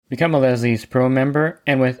Become a Leslie's Pro member,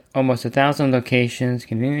 and with almost 1,000 locations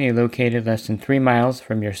conveniently located less than 3 miles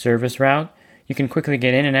from your service route, you can quickly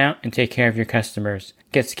get in and out and take care of your customers.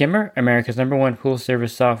 Get Skimmer, America's #1 pool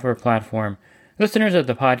service software platform. Listeners of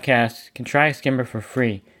the podcast can try Skimmer for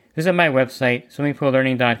free. Visit my website,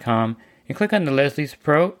 swimmingpoollearning.com, and click on the Leslie's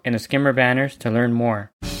Pro and the Skimmer banners to learn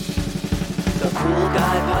more. The Pool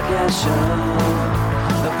Guy Podcast Show.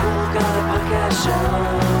 The Pool Guy Podcast Show.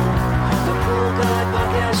 The Pool Guy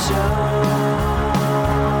Podcast Show.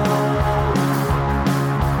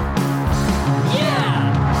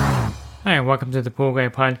 Yeah! Hi, and welcome to the Pool Guy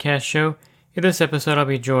Podcast Show. In this episode, I'll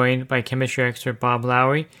be joined by chemistry expert Bob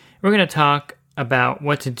Lowry. We're going to talk about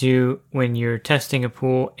what to do when you're testing a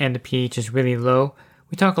pool and the pH is really low.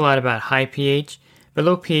 We talk a lot about high pH, but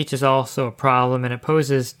low pH is also a problem, and it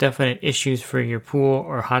poses definite issues for your pool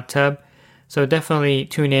or hot tub. So definitely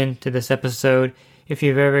tune in to this episode if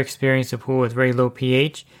you've ever experienced a pool with very low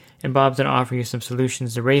pH, and Bob's going to offer you some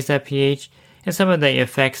solutions to raise that pH and some of the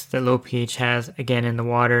effects that low pH has, again, in the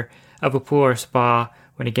water of a pool or spa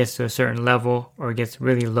when it gets to a certain level or it gets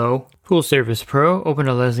really low. Pool Service Pro. Open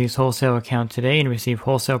a Leslie's wholesale account today and receive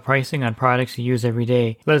wholesale pricing on products you use every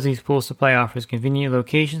day. Leslie's Pool Supply offers convenient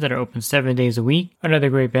locations that are open 7 days a week. Another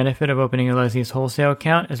great benefit of opening a Leslie's wholesale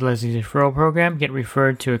account is Leslie's referral program. Get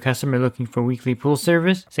referred to a customer looking for weekly pool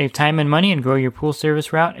service. Save time and money and grow your pool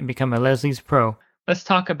service route and become a Leslie's Pro. Let's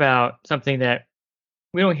talk about something that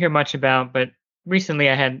we don't hear much about, but recently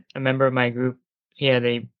I had a member of my group. He had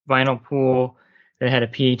a vinyl pool that had a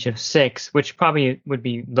pH of 6, which probably would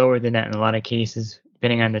be lower than that in a lot of cases,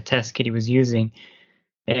 depending on the test kit he was using.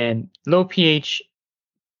 And low pH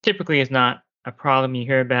typically is not a problem you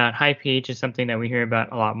hear about. High pH is something that we hear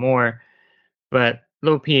about a lot more, but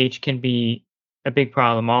low pH can be a big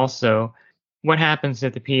problem also. What happens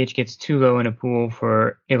if the pH gets too low in a pool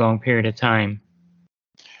for a long period of time?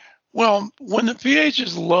 Well, when the pH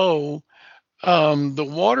is low, the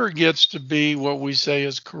water gets to be what we say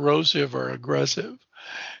is corrosive or aggressive,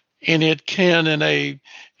 and it can in a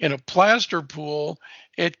plaster pool,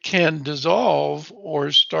 it can dissolve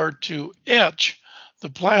or start to etch the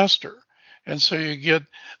plaster, and so you get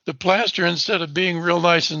the plaster, instead of being real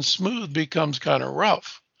nice and smooth, becomes kind of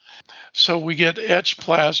rough. So we get etched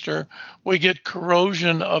plaster, we get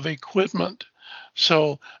corrosion of equipment.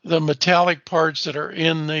 So the metallic parts that are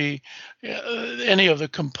in any of the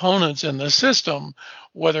components in the system,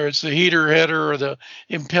 whether it's the heater header or the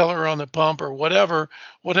impeller on the pump or whatever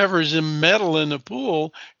is in metal in the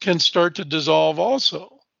pool can start to dissolve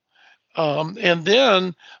also. And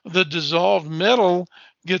then the dissolved metal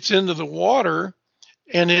gets into the water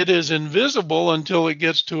and it is invisible until it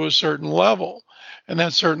gets to a certain level. And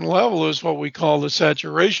that certain level is what we call the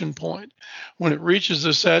saturation point. When it reaches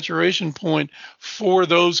the saturation point for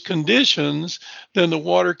those conditions, then the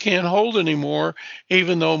water can't hold anymore,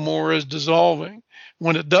 even though more is dissolving.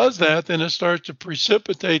 When it does that, then it starts to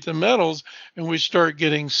precipitate the metals and we start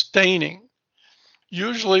getting staining.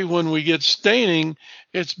 Usually when we get staining,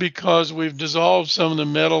 it's because we've dissolved some of the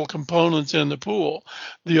metal components in the pool.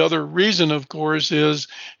 The other reason, of course, is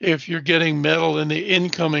if you're getting metal in the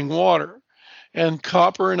incoming water. And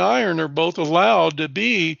copper and iron are both allowed to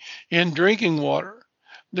be in drinking water.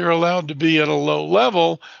 They're allowed to be at a low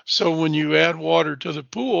level, so when you add water to the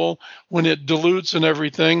pool, when it dilutes and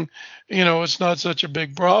everything, it's not such a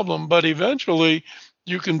big problem. But eventually,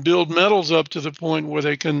 you can build metals up to the point where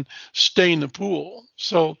they can stain the pool.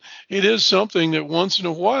 So it is something that once in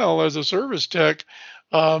a while, as a service tech,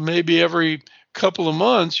 maybe every couple of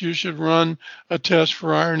months, you should run a test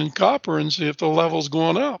for iron and copper and see if the level's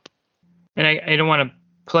going up. And I don't want to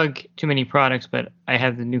plug too many products, but I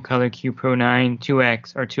have the new Color Q Pro 9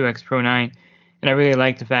 2X or 2X Pro 9, and I really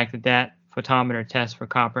like the fact that photometer tests for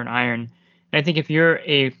copper and iron. And I think if you're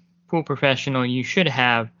a pool professional, you should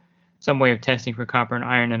have some way of testing for copper and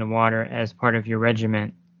iron in the water as part of your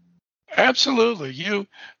regimen. Absolutely.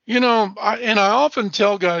 I often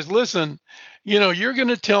tell guys, listen, you're going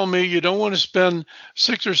to tell me you don't want to spend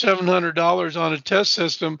 $600 or $700 on a test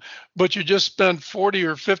system, but you just spent $40,000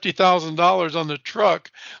 or $50,000 on the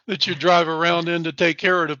truck that you drive around in to take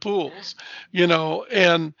care of the pools,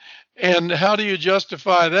 and how do you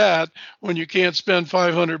justify that when you can't spend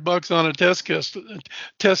 $500 on a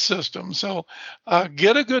test system? So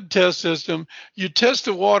get a good test system. You test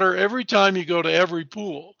the water every time you go to every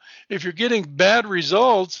pool. If you're getting bad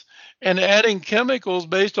results and adding chemicals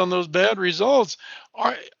based on those bad results,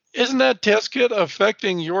 isn't that test kit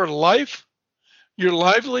affecting your life, your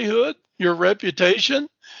livelihood, your reputation,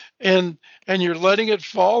 and you're letting it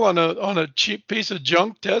fall on a cheap piece of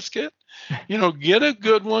junk test kit? Get a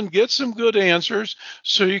good one, get some good answers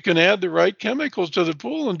so you can add the right chemicals to the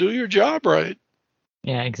pool and do your job right.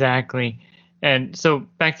 Yeah, exactly. And so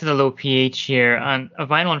back to the low pH here on a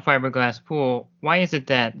vinyl and fiberglass pool. Why is it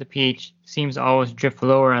that the pH seems to always drift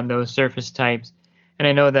lower on those surface types? And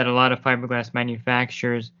I know that a lot of fiberglass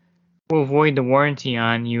manufacturers will void the warranty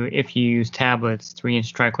on you if you use tablets,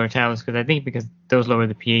 3-inch trichlor tablets, because those lower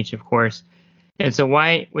the pH, of course. And so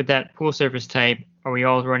why with that pool surface type are we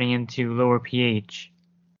all running into lower pH?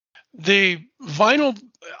 The vinyl,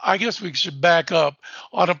 I guess we should back up.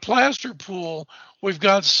 On a plaster pool, we've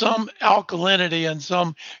got some alkalinity and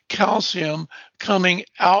some calcium coming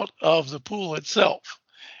out of the pool itself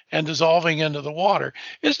and dissolving into the water.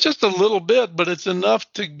 It's just a little bit, but it's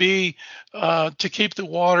enough to be to keep the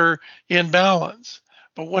water in balance.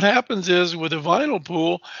 But what happens is with a vinyl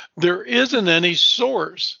pool, there isn't any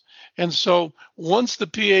source. And so once the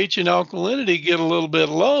pH and alkalinity get a little bit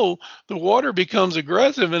low, the water becomes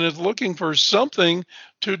aggressive and is looking for something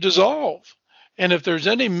to dissolve. And if there's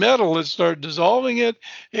any metal, it starts dissolving it.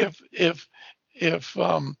 If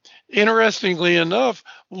interestingly enough,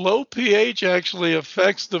 low pH actually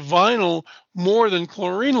affects the vinyl more than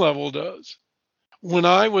chlorine level does. When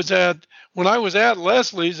I was at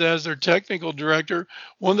Leslie's as their technical director,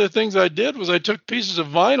 one of the things I did was I took pieces of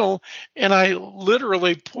vinyl and I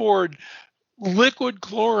literally poured liquid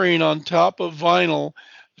chlorine on top of vinyl,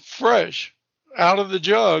 fresh out of the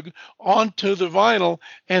jug onto the vinyl,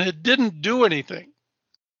 and it didn't do anything.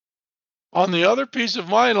 On the other piece of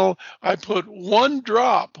vinyl, I put 1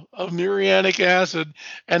 drop of muriatic acid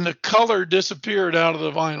and the color disappeared out of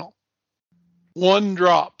the vinyl. 1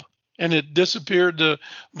 drop. And it disappeared the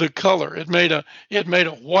color. It made a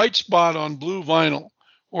white spot on blue vinyl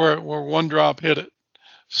where 1 drop hit it.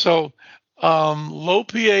 So low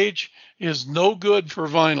pH is no good for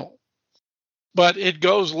vinyl, but it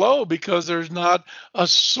goes low because there's not a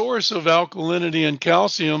source of alkalinity and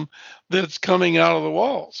calcium that's coming out of the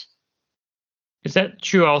walls. Is that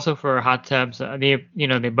true also for hot tubs? The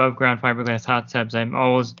above ground fiberglass hot tubs. I'm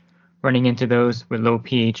always running into those with low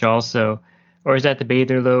pH also. Or is that the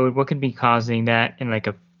bather load? What could be causing that in like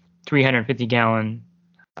a 350-gallon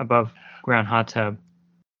above ground hot tub?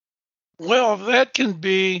 Well, that can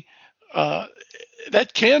be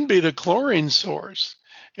the chlorine source.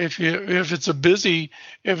 If it's a busy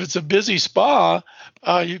spa,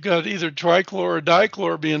 you've got either trichlor or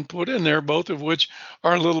dichlor being put in there, both of which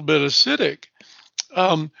are a little bit acidic.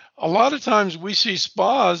 A lot of times we see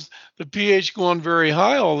spas, the pH going very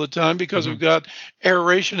high all the time because we've got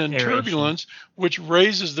aeration and turbulence, which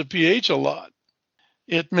raises the pH a lot.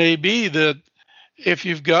 It may be that if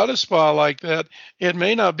you've got a spa like that, it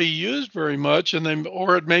may not be used very much,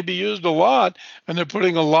 or it may be used a lot, and they're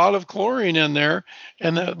putting a lot of chlorine in there,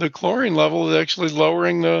 and the chlorine level is actually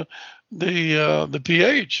lowering the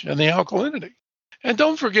pH and the alkalinity. And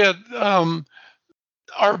don't forget,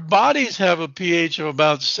 our bodies have a pH of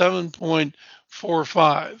about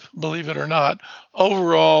 7.45, believe it or not.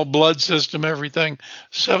 Overall, blood system, everything,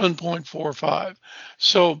 7.45.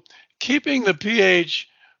 So keeping the pH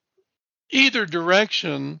either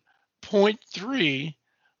direction, 0.3,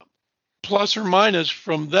 plus or minus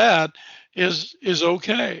from that is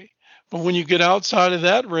okay. But when you get outside of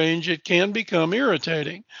that range, it can become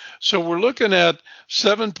irritating. So we're looking at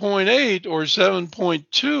 7.8 or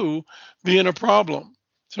 7.2 being a problem.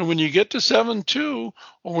 So when you get to 7.2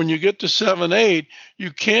 or when you get to 7.8,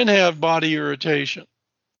 you can have body irritation.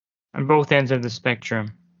 On both ends of the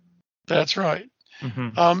spectrum. That's right.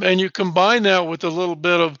 And you combine that with a little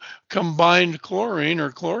bit of combined chlorine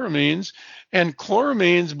or chloramines. And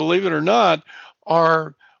chloramines, believe it or not,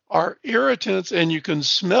 are irritants, and you can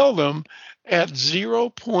smell them at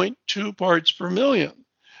 0.2 parts per million,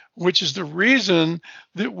 which is the reason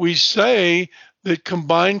that we say that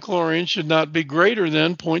combined chlorine should not be greater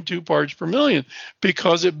than 0.2 parts per million,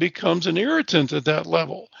 because it becomes an irritant at that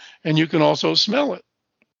level, and you can also smell it.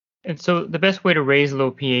 And so the best way to raise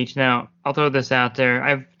low pH, now I'll throw this out there.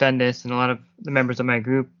 I've done this, and a lot of the members of my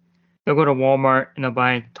group, they'll go to Walmart and they'll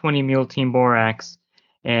buy 20 mule team borax,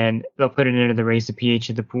 and they'll put it into the raise the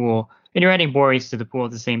pH of the pool. And you're adding borates to the pool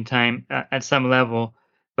at the same time at some level.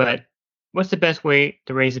 But what's the best way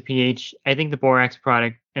to raise the pH? I think the borax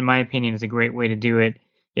product, in my opinion, is a great way to do it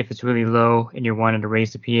if it's really low and you're wanting to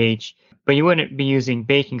raise the pH. But you wouldn't be using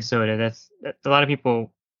baking soda. That's a lot of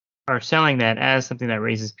people are selling that as something that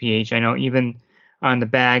raises pH. I know even on the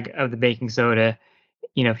bag of the baking soda,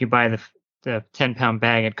 if you buy the 10-pound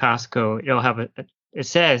bag at Costco, it'll have it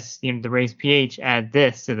says, to raise pH, add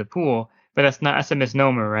this to the pool, but that's a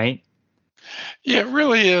misnomer, right? Yeah, it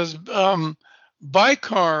really is.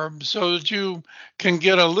 bicarb, so that you can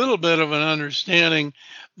get a little bit of an understanding,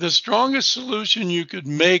 the strongest solution you could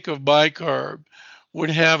make of bicarb would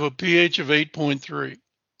have a pH of 8.3.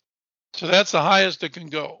 So that's the highest it can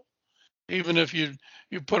go. Even if you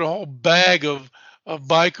put a whole bag of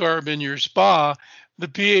bicarb in your spa, the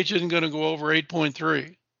pH isn't going to go over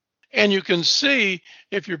 8.3. And you can see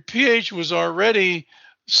if your pH was already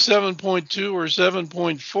 7.2 or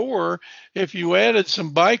 7.4, if you added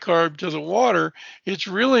some bicarb to the water, it's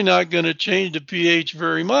really not going to change the pH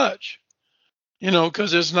very much,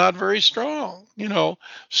 because it's not very strong.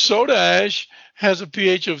 Soda ash has a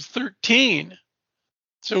pH of 13.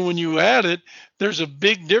 So when you add it, there's a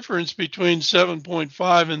big difference between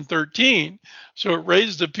 7.5 and 13. So it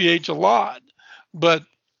raised the pH a lot. But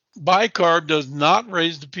bicarb does not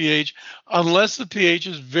raise the pH unless the pH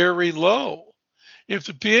is very low. If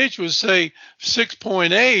the pH was, say,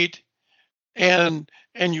 6.8 and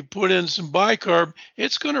you put in some bicarb,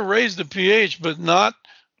 it's going to raise the pH, but not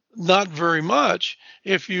very much.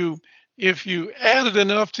 If you added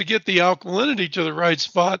enough to get the alkalinity to the right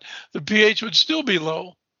spot, the pH would still be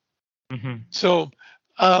low. Mm-hmm.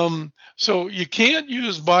 So you can't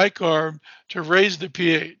use bicarb to raise the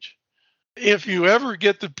pH. If you ever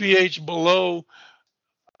get the pH below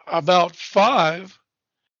about 5,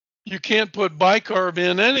 you can't put bicarb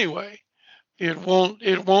in anyway. It won't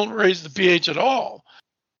raise the pH at all,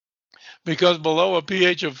 because below a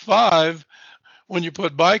pH of 5, when you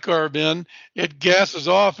put bicarb in, it gases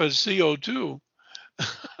off as CO2.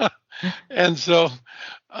 And so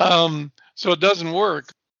it doesn't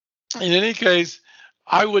work. In any case,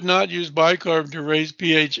 I would not use bicarb to raise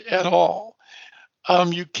pH at all.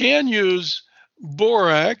 You can use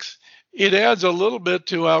borax. It adds a little bit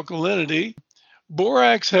to alkalinity.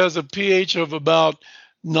 Borax has a pH of about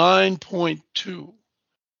 9.2.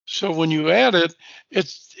 So when you add it,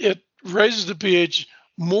 it raises the pH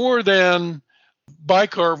more than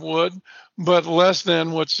bicarb would, but less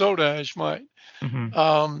than what soda ash might.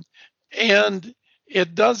 Mm-hmm. And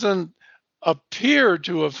it doesn't appear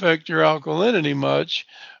to affect your alkalinity much,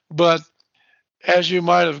 but as you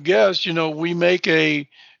might have guessed, we make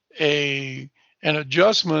an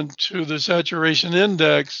adjustment to the saturation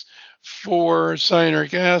index for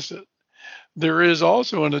cyanuric acid. There is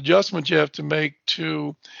also an adjustment you have to make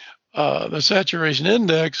to the saturation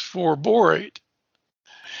index for borate.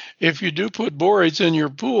 If you do put borates in your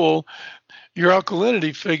pool, your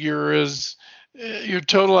alkalinity figure your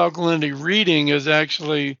total alkalinity reading is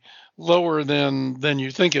actually lower than you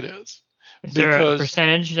think it is. Is there a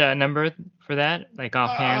percentage number for that, like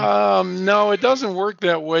offhand? No, it doesn't work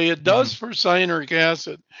that way. It does for cyanuric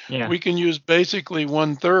acid. Yeah. We can use basically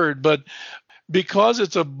 1/3, but because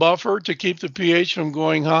it's a buffer to keep the pH from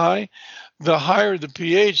going high, the higher the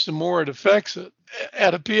pH, the more it affects it.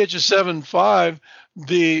 At a pH of 7.5,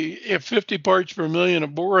 if 50 parts per million of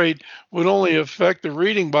borate would only affect the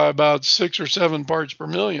reading by about 6 or 7 parts per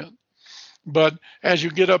million. But as you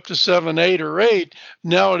get up to 7, 8, or 8,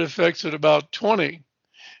 now it affects it about 20.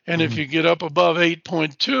 And if you get up above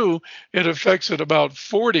 8.2, it affects it about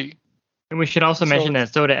 40. And we should also mention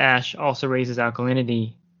that soda ash also raises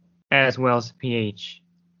alkalinity as well as pH.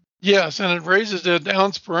 Yes, and it raises it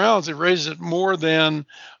ounce per ounce. It raises it more than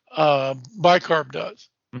bicarb does.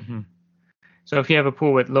 Mm-hmm. So if you have a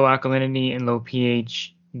pool with low alkalinity and low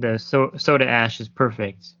pH, the soda ash is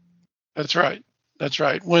perfect. That's right. That's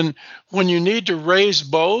right. When you need to raise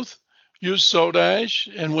both, use soda ash,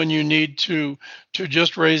 and when you need to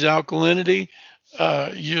just raise alkalinity,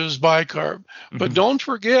 use bicarb. Mm-hmm. But don't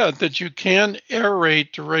forget that you can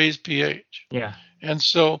aerate to raise pH. Yeah. And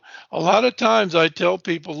so a lot of times I tell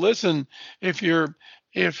people, listen, if your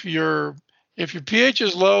pH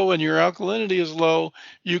is low and your alkalinity is low,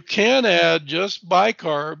 you can add just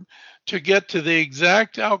bicarb to get to the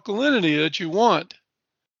exact alkalinity that you want.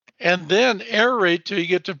 And then aerate till you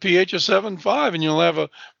get to pH of 7.5, and you'll have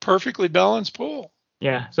a perfectly balanced pool.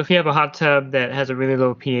 Yeah. So if you have a hot tub that has a really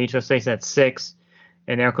low pH, let's say it's at 6,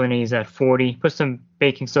 and the alkalinity is at 40, put some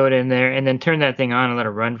baking soda in there, and then turn that thing on and let it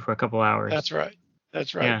run for a couple hours. That's right.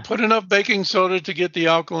 That's right. Yeah. Put enough baking soda to get the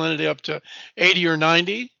alkalinity up to 80 or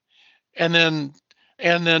 90, and then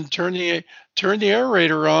turn the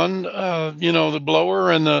aerator on, the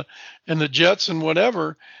blower and the jets and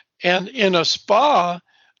whatever. And in a spa,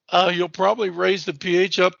 you'll probably raise the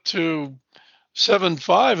pH up to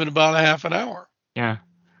 7.5 in about a half an hour. Yeah.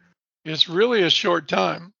 It's really a short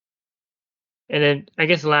time. And then I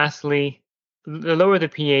guess lastly, the lower the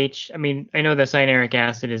pH, I mean, I know that cyanuric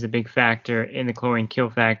acid is a big factor in the chlorine kill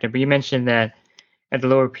factor, but you mentioned that at the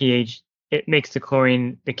lower pH, it makes the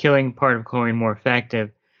killing part of chlorine more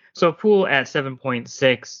effective. So a pool at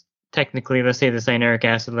 7.6 technically, let's say the cyanuric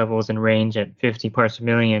acid level is in range at 50 parts per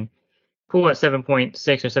million, pool at 7.6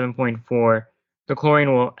 or 7.4, the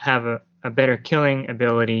chlorine will have a better killing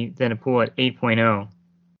ability than a pool at 8.0.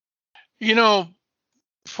 You know,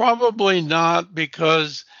 probably not,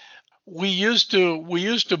 because we used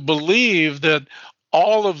to believe that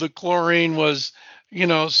all of the chlorine was,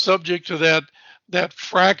 subject to that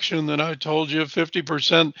fraction that I told you,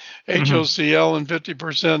 50% Mm-hmm. HOCl and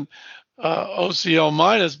 50% OCl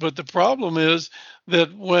minus. But the problem is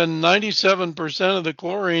that when 97% of the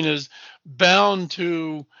chlorine is bound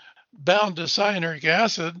to cyanuric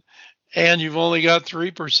acid, and you've only got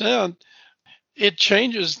 3%, it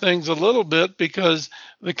changes things a little bit, because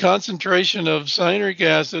the concentration of cyanuric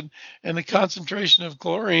acid and the concentration of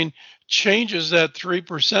chlorine changes that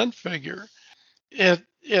 3% figure.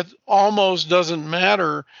 It almost doesn't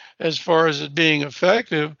matter as far as it being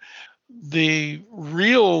effective. The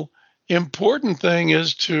real important thing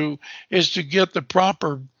is to get the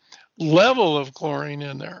proper level of chlorine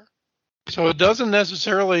in there. So it doesn't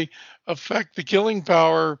necessarily affect the killing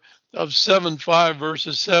power of 7.5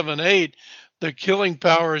 versus 7.8. The killing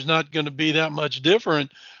power is not going to be that much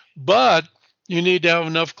different, but you need to have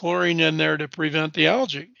enough chlorine in there to prevent the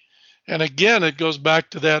algae. And again, it goes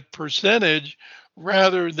back to that percentage,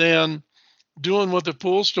 rather than doing what the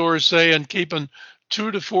pool stores say and keeping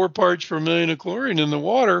 2 to 4 parts per million of chlorine in the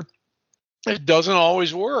water. It doesn't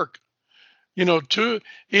always work.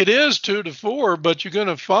 It is 2 to 4, but you're going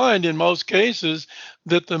to find in most cases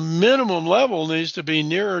that the minimum level needs to be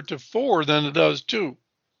nearer to 4 than it does 2.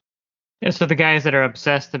 Yeah, so the guys that are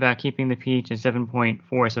obsessed about keeping the pH at 7.4,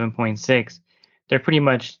 7.6, they're pretty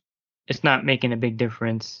much, it's not making a big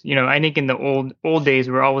difference. I think in the old days,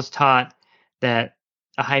 we were always taught that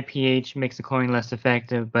a high pH makes the chlorine less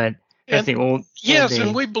effective, but that's the And old yes, and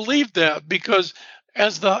days. we believe that, because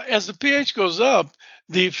as the pH goes up,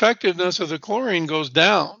 the effectiveness of the chlorine goes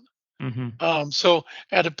down. Mm-hmm. So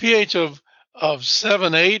at a pH of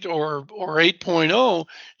 7.8 or 8.0,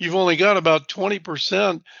 you've only got about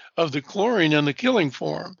 20% of the chlorine in the killing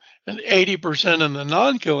form and 80% in the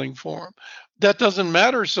non-killing form. That doesn't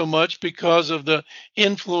matter so much because of the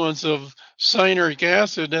influence of cyanuric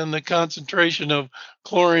acid and the concentration of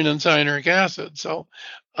chlorine and cyanuric acid. So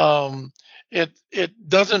it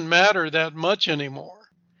doesn't matter that much anymore.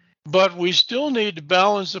 But we still need to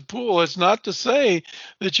balance the pool. It's not to say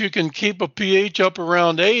that you can keep a pH up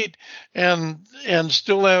around 8 and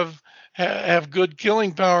still have good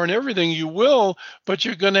killing power and everything. You will, but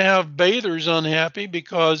you're going to have bathers unhappy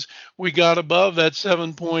because we got above that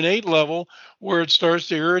 7.8 level, where it starts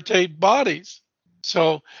to irritate bodies.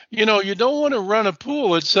 So, you don't want to run a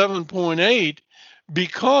pool at 7.8,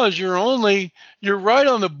 because you're right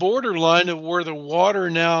on the borderline of where the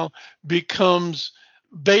water now becomes,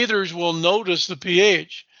 bathers will notice the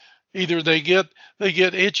pH. Either they get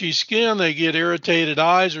itchy skin, they get irritated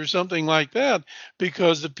eyes, or something like that,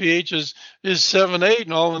 because the pH is 7.8,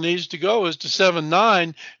 and all it needs to go is to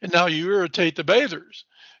 7.9, and now you irritate the bathers.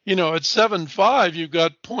 At 7.5, you've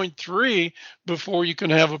got 0.3 before you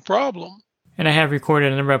can have a problem. And I have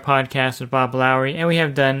recorded a number of podcasts with Bob Lowry, and we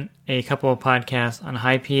have done a couple of podcasts on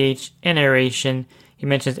high pH and aeration. He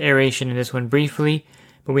mentions aeration in this one briefly,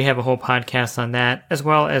 but we have a whole podcast on that, as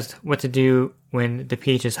well as what to do when the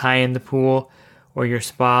pH is high in the pool or your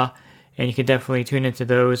spa. And you can definitely tune into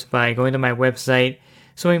those by going to my website,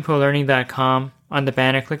 swimmingpoollearning.com. On the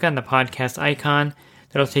banner, click on the podcast icon.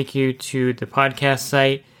 That'll take you to the podcast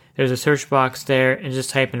site. There's a search box there, and just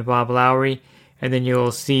type in Bob Lowry, and then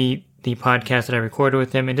you'll see the podcast that I recorded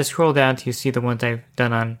with him. And just scroll down till you see the ones I've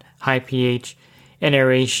done on high pH and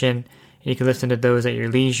aeration. And you can listen to those at your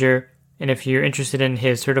leisure. And if you're interested in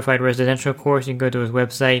his certified residential course, you can go to his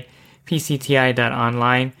website,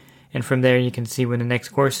 pcti.online, and from there you can see when the next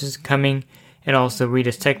course is coming, and also read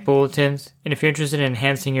his tech bulletins. And if you're interested in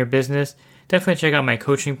enhancing your business, definitely check out my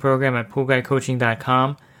coaching program at poolguycoaching.com.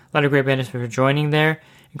 A lot of great benefits for joining there,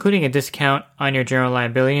 including a discount on your general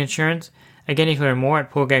liability insurance. Again, you can learn more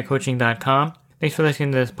at poolguycoaching.com. Thanks for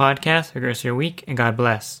listening to this podcast. Have a great rest of your week, and God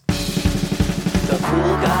bless. The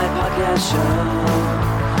Pool Guy Podcast Show.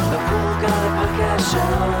 The Pool Guy Podcast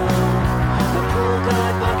Show. The Pool Guy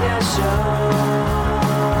Podcast Show.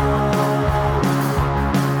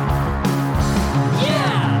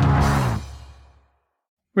 Yeah!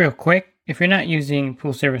 Real quick, if you're not using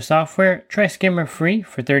pool service software, try Skimmer free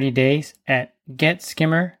for 30 days at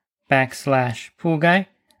getskimmer.com/poolguy.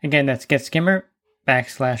 Again, that's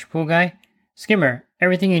getskimmer.com/poolguy. Skimmer,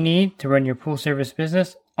 everything you need to run your pool service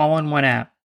business all in one app.